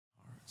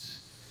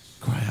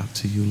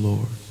to you,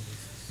 Lord.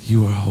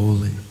 You are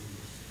holy.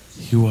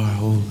 You are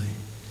holy.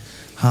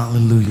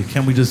 Hallelujah.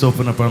 Can we just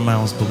open up our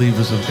mouths,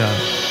 believers of God,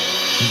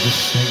 and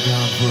just thank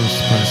God for his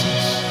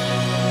presence?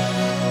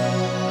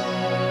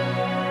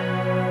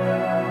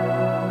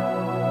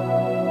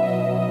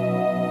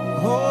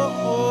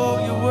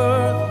 Oh, you're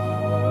worthy.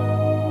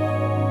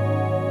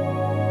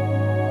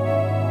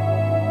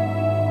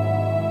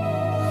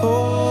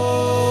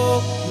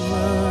 Oh, you're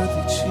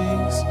worthy,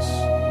 Jesus.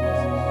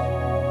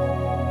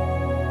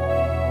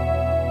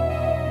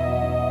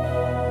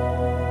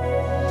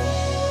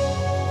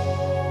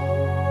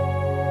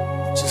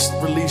 Just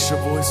release your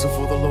voice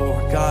before the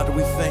Lord. God,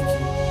 we thank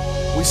you.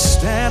 We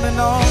stand in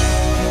awe.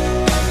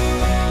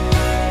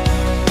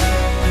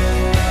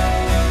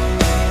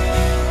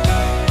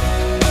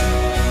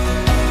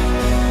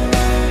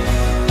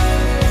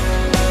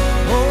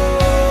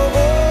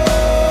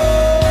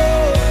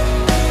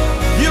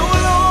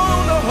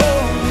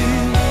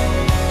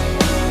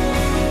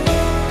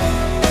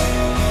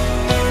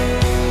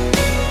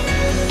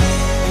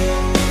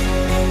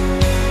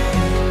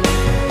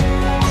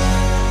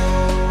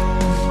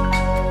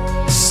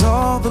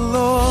 The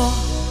Lord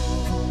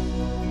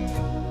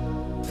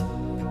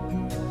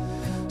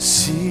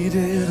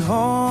seated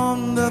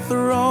on the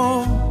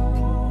throne,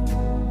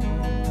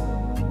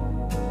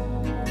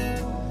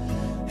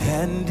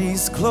 and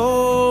he's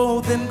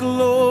clothed in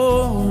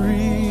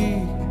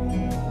glory,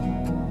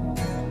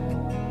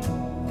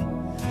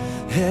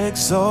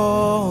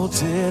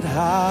 exalted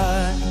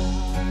high,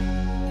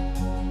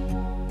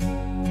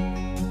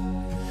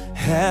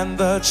 and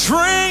the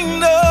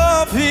train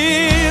of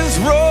his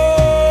robe,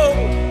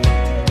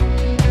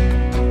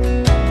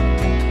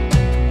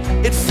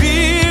 it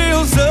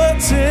fills the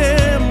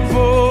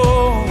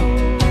temple,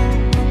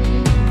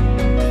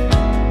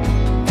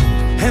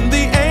 and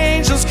the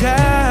angels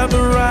gather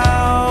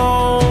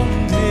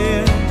around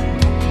him,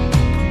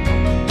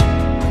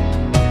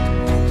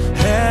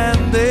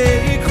 and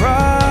they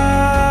cry.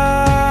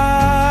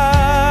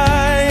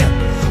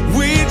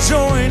 We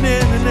join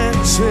in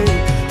and say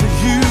that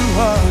you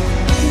are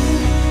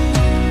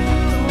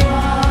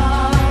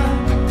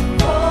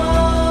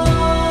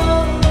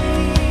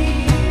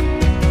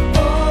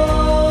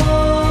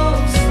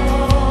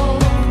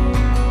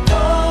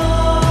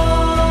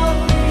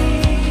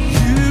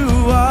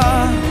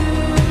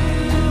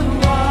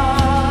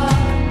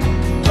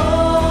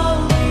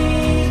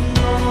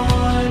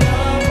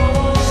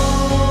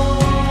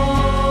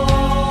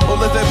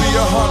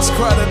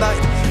cry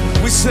tonight.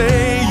 We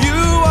say you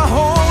are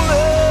holy.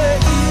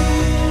 You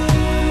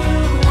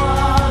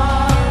are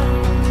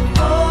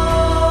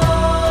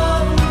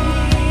holy.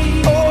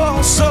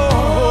 Oh, so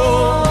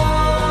holy.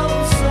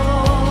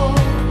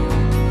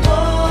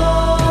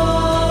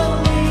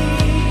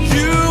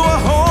 You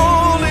are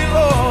holy,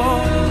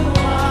 Lord.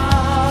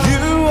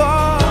 You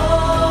are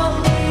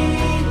holy,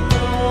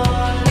 Lord.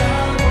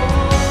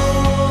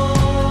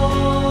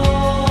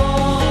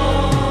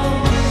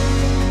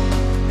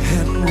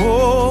 And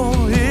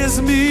woe is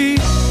me,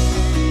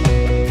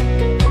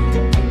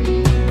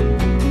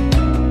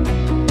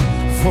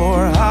 for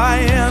I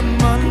am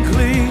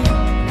unclean,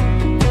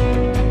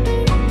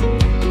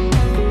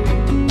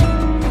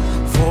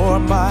 for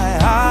my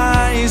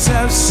eyes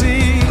have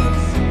seen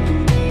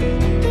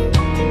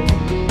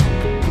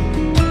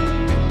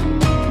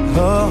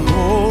the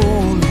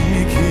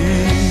Holy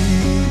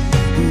King.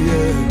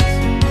 Yes.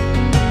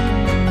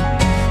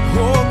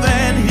 Oh,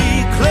 then he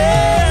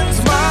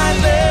cleansed my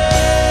lips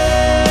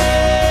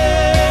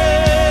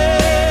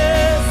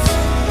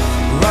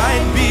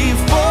right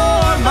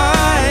before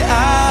my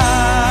eyes.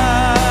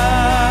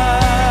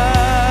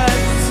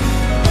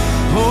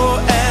 Oh,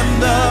 and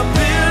the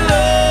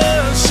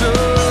pillar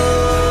shook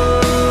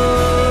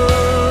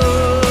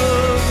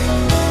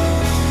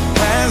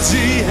as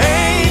the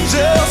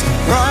angels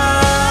cry.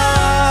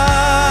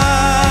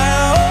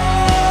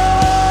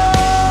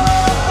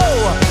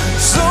 Oh,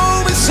 so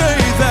we say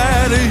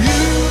that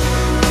you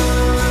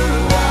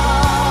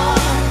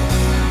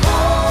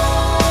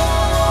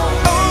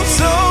are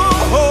so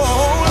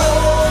holy.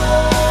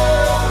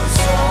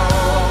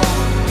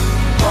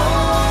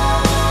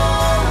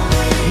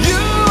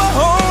 You are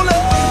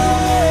holy.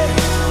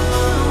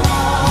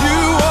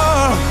 You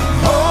are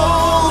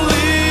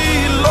holy,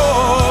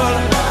 Lord.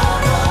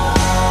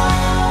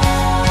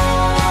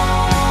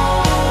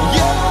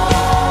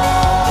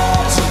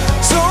 Yes.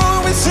 So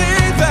we say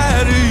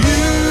that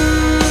you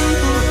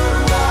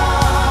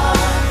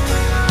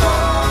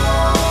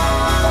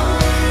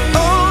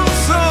are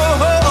so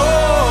holy.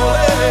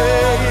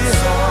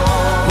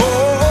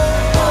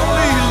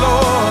 Holy,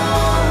 Lord.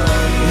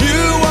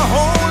 You are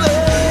holy.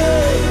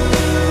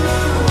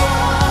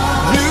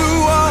 You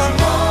are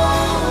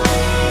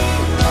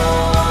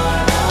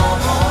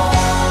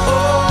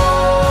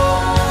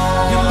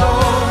you,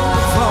 Lord.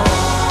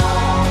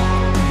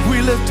 We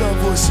lift our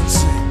voice and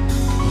sing,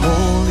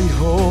 holy,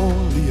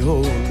 holy,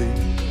 holy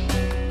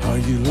are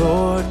you,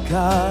 Lord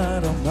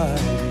God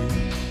Almighty.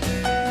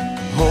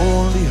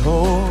 Holy,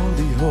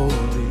 holy,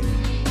 holy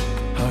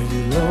are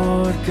you,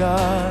 Lord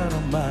God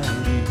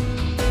Almighty.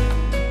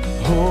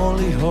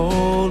 Holy,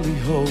 holy,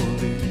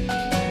 holy.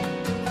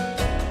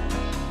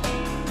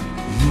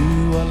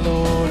 You are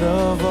Lord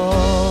of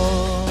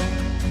all.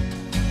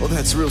 Oh,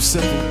 that's real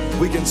simple.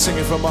 We can sing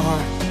it from our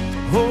heart.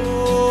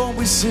 Oh,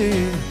 we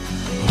sing,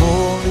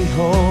 holy,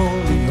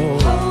 holy, holy.